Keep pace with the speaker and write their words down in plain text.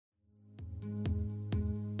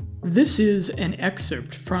This is an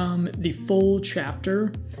excerpt from the full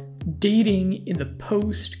chapter, Dating in the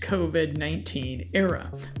Post-COVID-19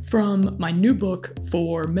 Era, from my new book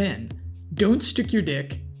for men, Don't Stick Your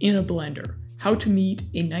Dick in a Blender, How to Meet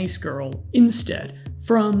a Nice Girl Instead,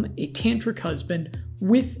 from a Tantric Husband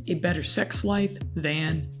with a Better Sex Life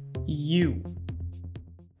Than You.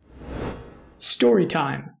 Story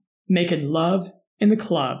time. Making love in the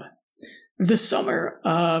club. The summer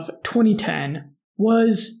of 2010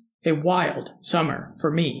 was a wild summer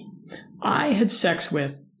for me. I had sex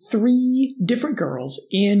with 3 different girls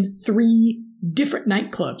in 3 different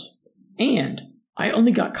nightclubs, and I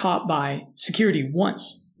only got caught by security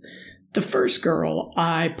once. The first girl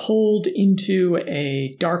I pulled into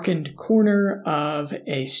a darkened corner of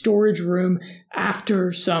a storage room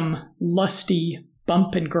after some lusty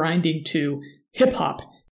bump and grinding to hip-hop,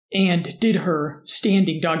 and did her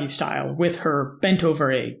standing doggy style with her bent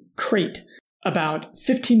over a crate about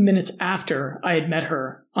 15 minutes after I had met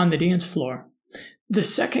her on the dance floor. The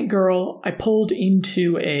second girl I pulled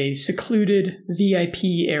into a secluded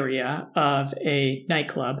VIP area of a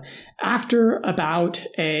nightclub after about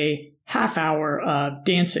a half hour of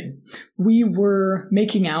dancing. We were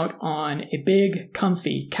making out on a big,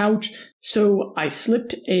 comfy couch, so I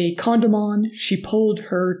slipped a condom on, she pulled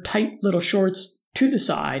her tight little shorts to the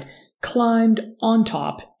side, climbed on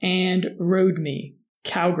top, and rode me,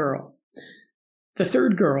 cowgirl. The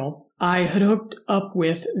third girl I had hooked up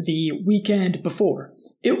with the weekend before.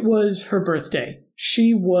 It was her birthday.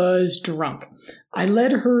 She was drunk. I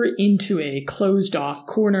led her into a closed-off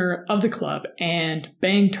corner of the club and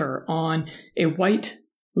banged her on a white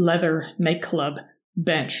leather nightclub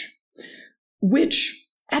bench, which,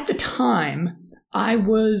 at the time, I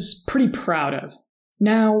was pretty proud of.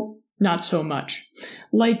 Now, not so much.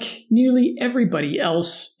 Like nearly everybody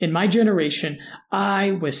else in my generation,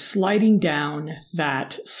 I was sliding down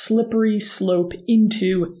that slippery slope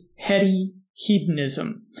into heady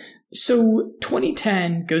hedonism. So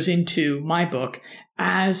 2010 goes into my book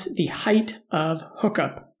as the height of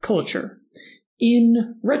hookup culture.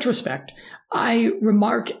 In retrospect, I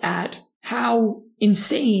remark at how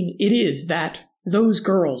insane it is that those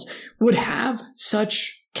girls would have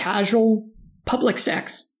such casual public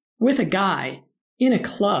sex with a guy in a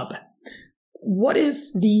club. What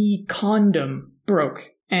if the condom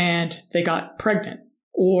broke and they got pregnant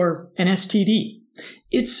or an STD?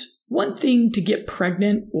 It's one thing to get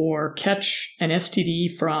pregnant or catch an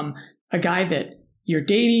STD from a guy that you're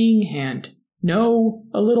dating and know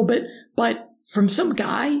a little bit, but from some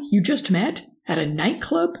guy you just met at a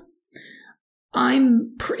nightclub?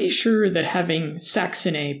 I'm pretty sure that having sex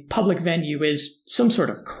in a public venue is some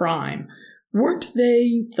sort of crime. Weren't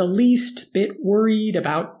they the least bit worried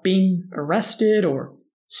about being arrested or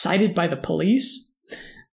cited by the police?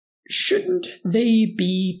 Shouldn't they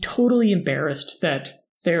be totally embarrassed that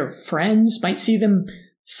their friends might see them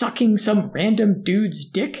sucking some random dude's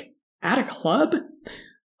dick at a club?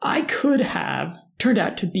 I could have turned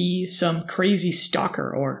out to be some crazy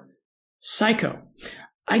stalker or psycho.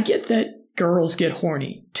 I get that girls get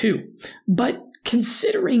horny too, but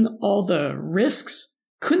considering all the risks,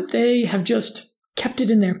 couldn't they have just kept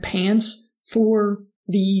it in their pants for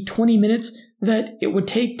the 20 minutes that it would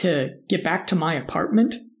take to get back to my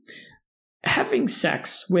apartment? Having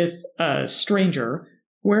sex with a stranger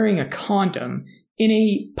wearing a condom in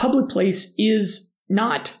a public place is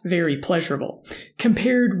not very pleasurable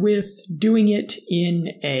compared with doing it in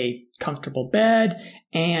a comfortable bed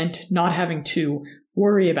and not having to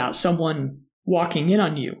worry about someone walking in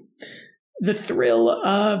on you. The thrill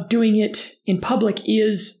of doing it in public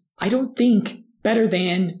is, I don't think, better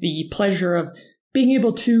than the pleasure of being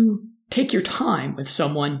able to take your time with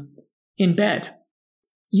someone in bed.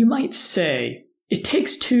 You might say, it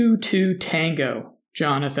takes 2 to tango,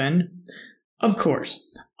 Jonathan. Of course,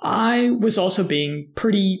 I was also being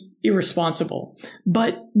pretty irresponsible,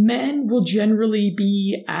 but men will generally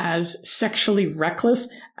be as sexually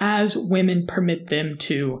reckless as women permit them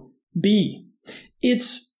to be.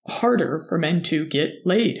 It's harder for men to get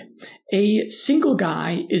laid. A single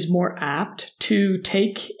guy is more apt to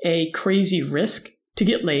take a crazy risk to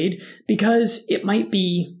get laid because it might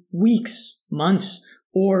be weeks, months,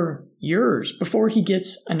 or years before he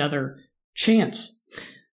gets another chance.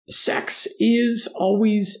 Sex is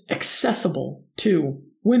always accessible to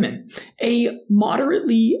women. A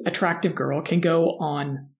moderately attractive girl can go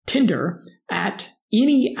on Tinder at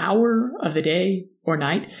any hour of the day or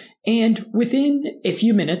night, and within a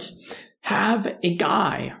few minutes, have a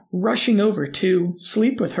guy rushing over to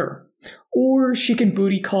sleep with her. Or she can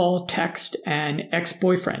booty call, text an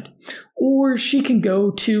ex-boyfriend. Or she can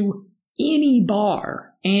go to any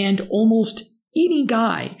bar and almost any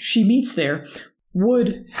guy she meets there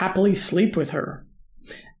would happily sleep with her.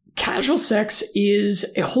 Casual sex is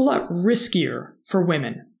a whole lot riskier for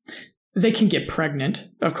women. They can get pregnant,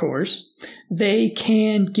 of course. They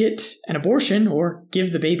can get an abortion or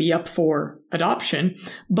give the baby up for adoption,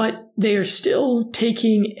 but they are still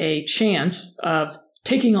taking a chance of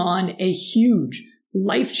taking on a huge,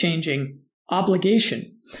 life-changing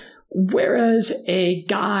obligation. Whereas a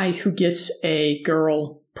guy who gets a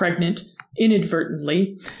girl pregnant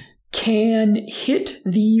inadvertently can hit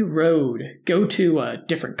the road, go to a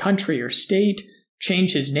different country or state,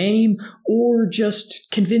 change his name, or just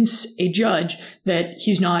convince a judge that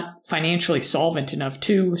he's not financially solvent enough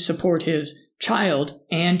to support his child,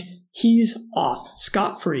 and he's off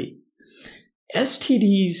scot-free.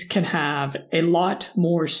 STDs can have a lot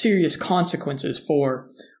more serious consequences for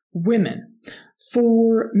women.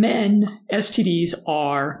 For men, STDs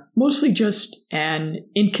are mostly just an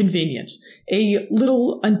inconvenience, a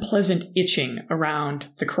little unpleasant itching around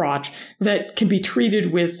the crotch that can be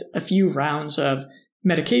treated with a few rounds of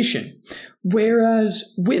medication,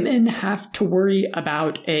 whereas women have to worry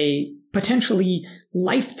about a potentially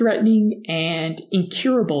life-threatening and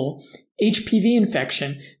incurable HPV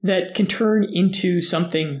infection that can turn into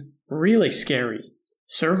something really scary,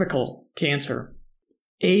 cervical cancer.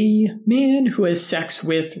 A man who has sex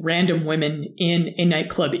with random women in a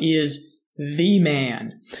nightclub is the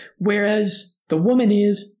man, whereas the woman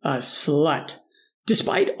is a slut.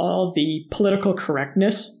 Despite all the political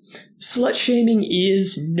correctness, slut-shaming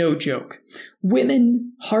is no joke.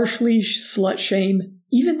 Women harshly slut-shame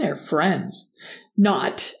even their friends.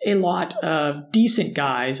 Not a lot of decent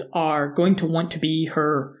guys are going to want to be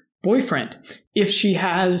her boyfriend if she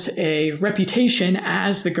has a reputation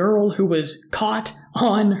as the girl who was caught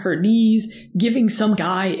on her knees giving some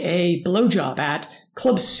guy a blowjob at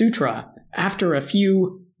Club Sutra after a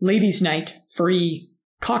few ladies' night free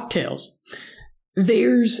cocktails.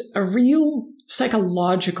 There's a real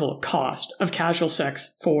psychological cost of casual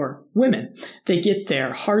sex for women. They get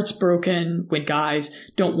their hearts broken when guys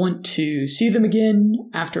don't want to see them again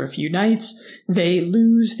after a few nights. They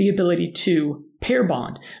lose the ability to pair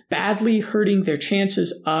bond, badly hurting their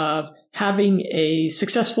chances of having a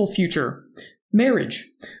successful future marriage.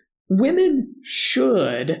 Women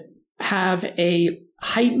should have a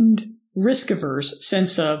heightened risk-averse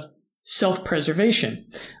sense of self-preservation,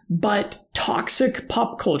 but toxic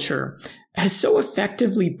pop culture has so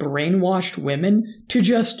effectively brainwashed women to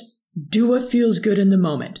just do what feels good in the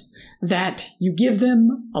moment, that you give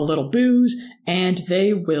them a little booze and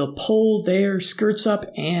they will pull their skirts up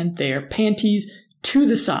and their panties to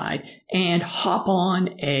the side and hop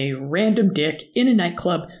on a random dick in a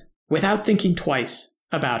nightclub without thinking twice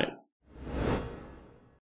about it.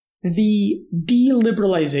 The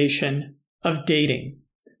deliberalization of dating.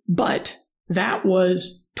 But that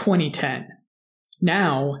was 2010.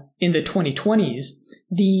 Now, in the 2020s,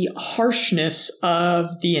 the harshness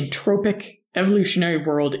of the entropic evolutionary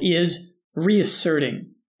world is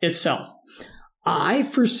reasserting itself. I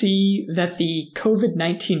foresee that the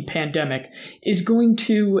COVID-19 pandemic is going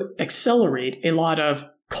to accelerate a lot of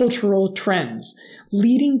cultural trends,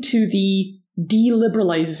 leading to the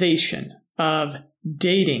deliberalization of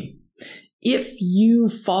dating. If you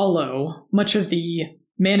follow much of the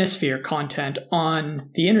manosphere content on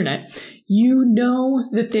the internet, you know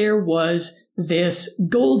that there was this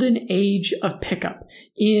golden age of pickup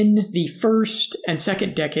in the first and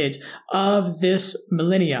second decades of this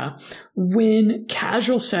millennia when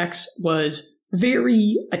casual sex was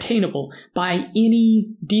very attainable by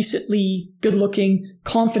any decently good-looking,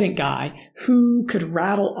 confident guy who could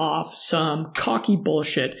rattle off some cocky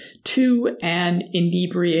bullshit to an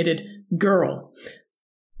inebriated girl.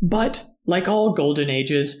 But like all golden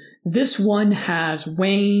ages, this one has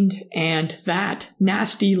waned, and that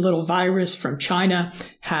nasty little virus from China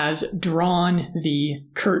has drawn the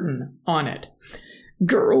curtain on it.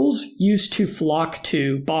 Girls used to flock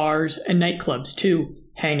to bars and nightclubs to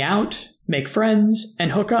hang out, make friends,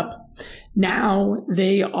 and hook up. Now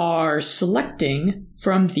they are selecting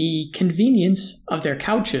from the convenience of their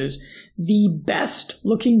couches the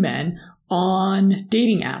best-looking men on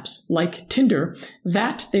dating apps like Tinder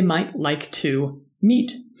that they might like to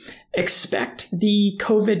meet. Expect the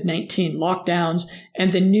COVID-19 lockdowns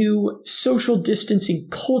and the new social distancing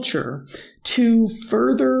culture to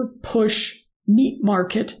further push meat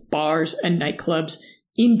market bars and nightclubs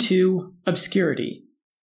into obscurity.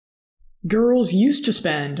 Girls used to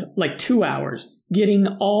spend like 2 hours getting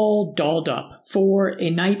all dolled up for a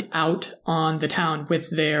night out on the town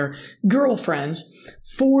with their girlfriends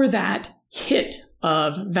for that hit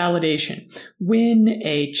of validation when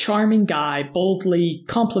a charming guy boldly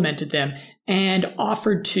complimented them and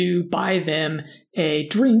offered to buy them a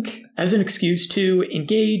drink as an excuse to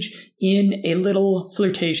engage in a little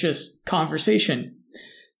flirtatious conversation.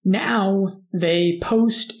 Now they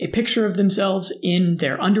post a picture of themselves in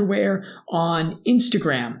their underwear on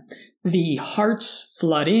Instagram. The hearts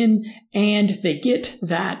flood in, and they get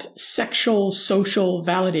that sexual social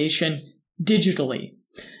validation digitally.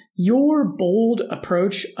 Your bold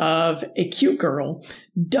approach of a cute girl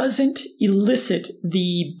doesn't elicit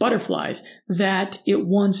the butterflies that it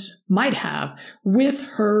once might have with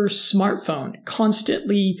her smartphone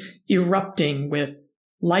constantly erupting with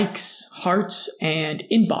likes, hearts, and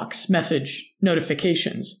inbox message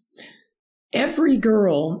notifications. Every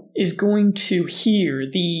girl is going to hear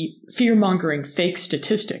the fear-mongering fake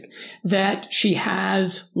statistic that she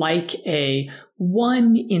has like a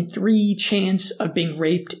 1 in 3 chance of being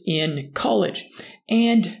raped in college,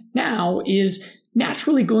 and now is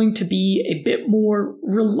naturally going to be a bit more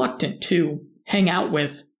reluctant to hang out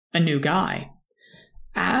with a new guy.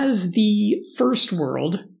 As the first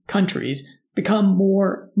world countries become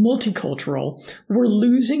more multicultural, we're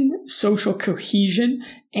losing social cohesion,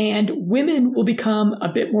 and women will become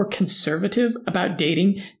a bit more conservative about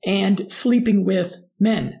dating and sleeping with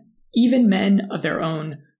men, even men of their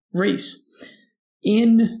own race.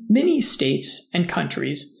 In many states and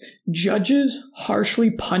countries, judges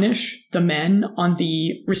harshly punish the men on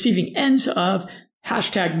the receiving ends of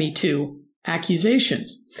 #MeToo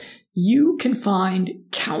accusations. You can find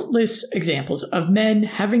countless examples of men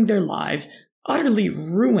having their lives utterly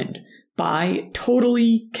ruined by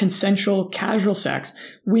totally consensual casual sex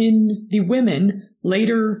when the women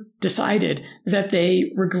later decided that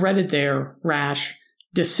they regretted their rash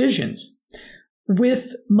decisions.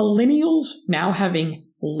 With millennials now having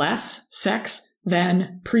less sex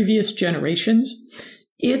than previous generations,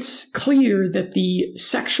 it's clear that the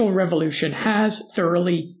sexual revolution has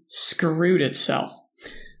thoroughly screwed itself.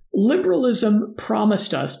 Liberalism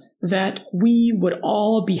promised us that we would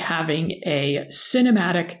all be having a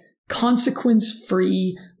cinematic,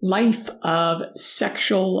 consequence-free life of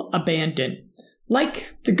sexual abandon,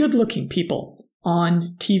 like the good-looking people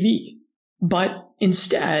on TV. But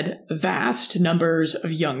instead, vast numbers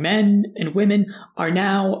of young men and women are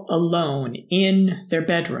now alone in their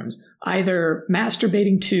bedrooms, either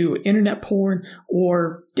masturbating to internet porn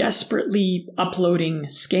or desperately uploading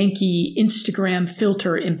skanky Instagram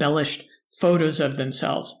filter-embellished photos of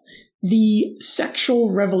themselves. The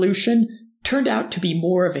sexual revolution turned out to be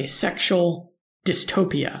more of a sexual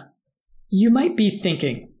dystopia. You might be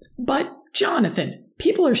thinking, but Jonathan,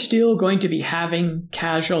 people are still going to be having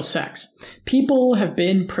casual sex. People have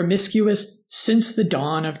been promiscuous since the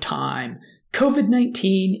dawn of time.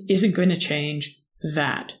 COVID-19 isn't going to change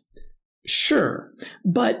that. Sure,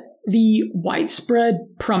 but the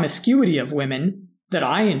widespread promiscuity of women that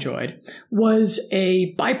I enjoyed was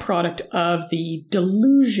a byproduct of the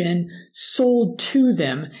delusion sold to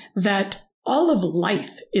them that all of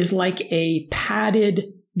life is like a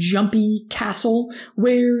padded, jumpy castle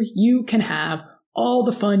where you can have all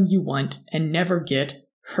the fun you want and never get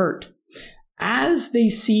hurt. As they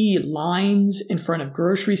see lines in front of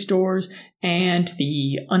grocery stores and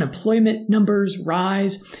the unemployment numbers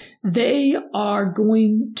rise, they are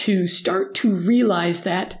going to start to realize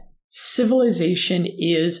that civilization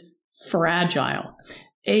is fragile.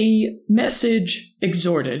 A message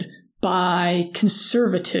exhorted by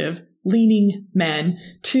conservative-leaning men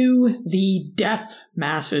to the deaf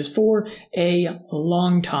masses for a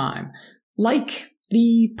long time, like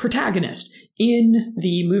the protagonist in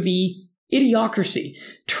the movie Idiocracy,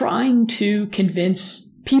 trying to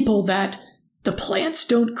convince people that the plants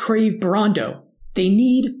don't crave Brawndo, they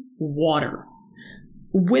need water.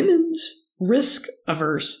 Women's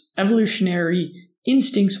risk-averse evolutionary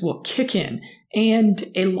instincts will kick in, and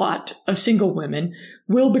a lot of single women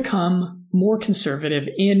will become more conservative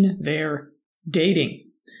in their dating.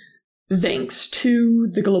 Thanks to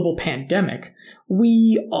the global pandemic,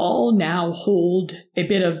 we all now hold a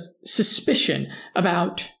bit of suspicion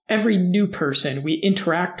about every new person we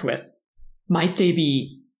interact with. Might they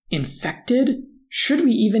be infected? Should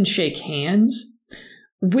we even shake hands?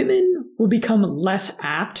 Women will become less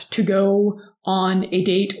apt to go on a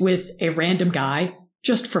date with a random guy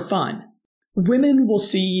just for fun. Women will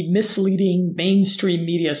see misleading mainstream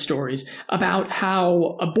media stories about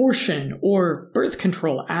how abortion or birth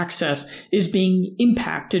control access is being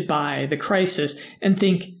impacted by the crisis and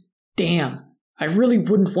think, damn, I really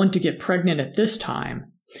wouldn't want to get pregnant at this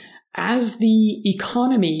time. As the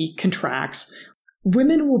economy contracts,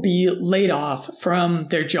 Women will be laid off from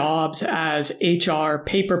their jobs as HR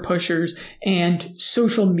paper pushers and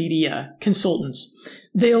social media consultants.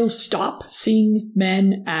 They'll stop seeing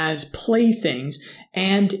men as playthings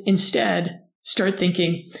and instead start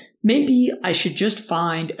thinking, maybe I should just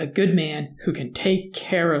find a good man who can take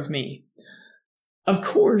care of me. Of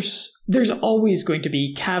course, there's always going to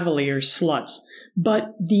be cavalier sluts,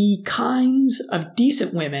 but the kinds of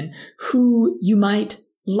decent women who you might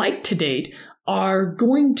like to date are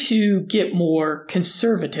going to get more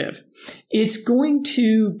conservative. It's going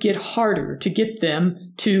to get harder to get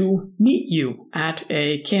them to meet you at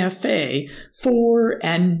a cafe for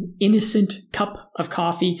an innocent cup of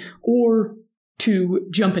coffee or to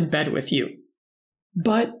jump in bed with you.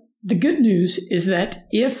 But the good news is that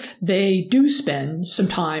if they do spend some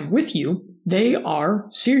time with you, they are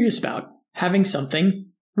serious about having something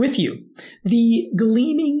with you. The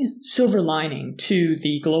gleaming silver lining to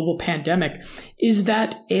the global pandemic is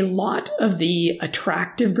that a lot of the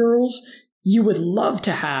attractive girls you would love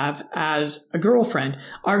to have as a girlfriend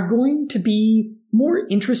are going to be more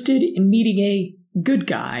interested in meeting a good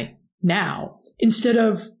guy now instead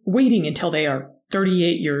of waiting until they are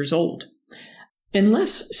 38 years old.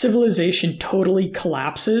 Unless civilization totally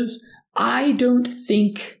collapses, I don't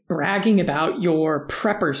think bragging about your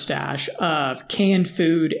prepper stash of canned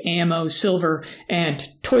food, ammo, silver, and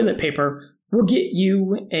toilet paper will get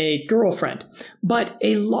you a girlfriend. But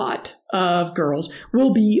a lot of girls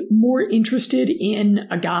will be more interested in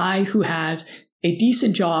a guy who has a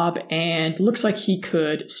decent job and looks like he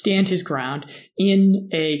could stand his ground in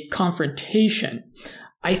a confrontation.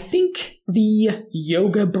 I think the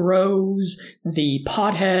yoga bros, the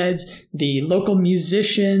potheads, the local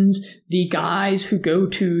musicians, the guys who go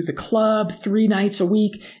to the club 3 nights a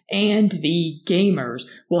week, and the gamers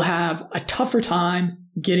will have a tougher time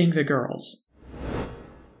getting the girls.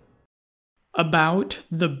 About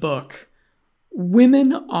the book.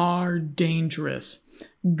 Women are dangerous.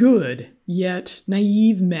 Good, yet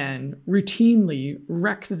naive men routinely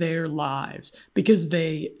wreck their lives because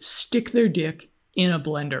they stick their dick in a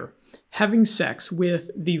blender, having sex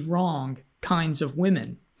with the wrong kinds of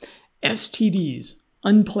women. STDs,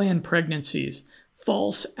 unplanned pregnancies,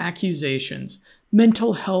 false accusations,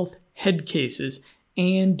 mental health head cases,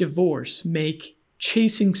 and divorce make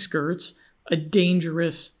chasing skirts a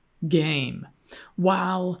dangerous game.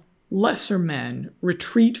 While lesser men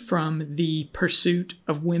retreat from the pursuit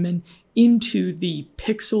of women into the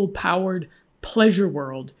pixel-powered pleasure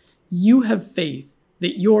world, you have faith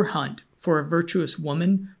that your hunt for a virtuous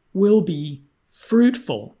woman will be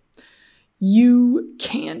fruitful. You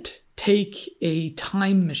can't take a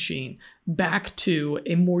time machine back to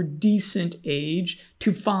a more decent age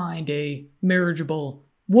to find a marriageable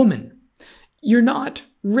woman. You're not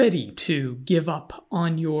ready to give up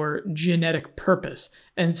on your genetic purpose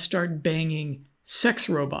and start banging sex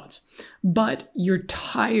robots, but you're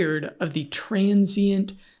tired of the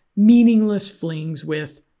transient, meaningless flings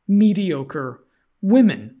with mediocre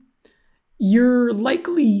women. You're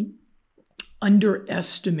likely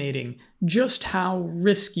underestimating just how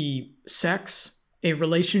risky sex, a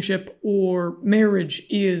relationship, or marriage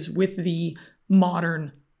is with the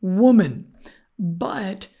modern woman.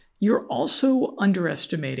 But you're also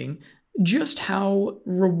underestimating just how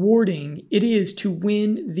rewarding it is to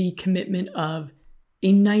win the commitment of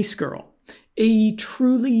a nice girl, a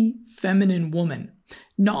truly feminine woman,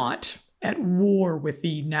 not at war with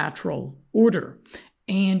the natural order,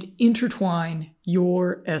 and intertwine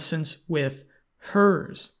your essence with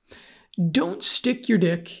hers. Don't stick your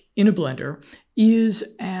dick in a blender is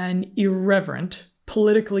an irreverent,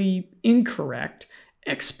 politically incorrect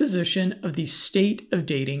exposition of the state of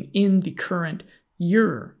dating in the current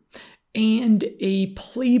year, and a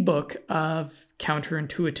playbook of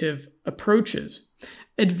counterintuitive approaches,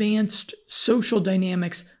 advanced social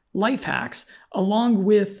dynamics, life hacks, along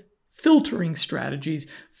with filtering strategies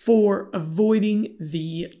for avoiding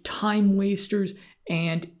the time wasters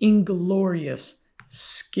and inglorious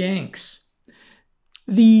skanks.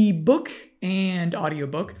 The book and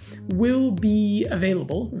audiobook will be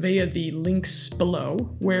available via the links below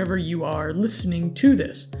wherever you are listening to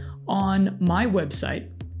this on my website,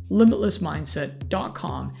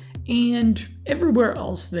 limitlessmindset.com, and everywhere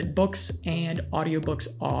else that books and audiobooks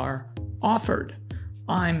are offered.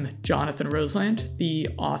 I'm Jonathan Roseland, the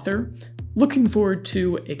author, looking forward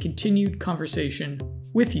to a continued conversation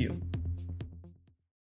with you.